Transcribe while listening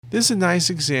This is a nice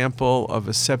example of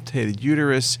a septated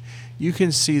uterus. You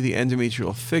can see the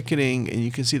endometrial thickening, and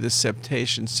you can see the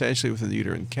septation essentially within the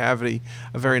uterine cavity.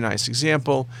 A very nice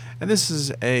example. And this is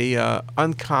a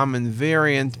uncommon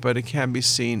variant, but it can be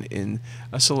seen in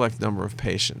a select number of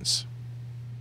patients.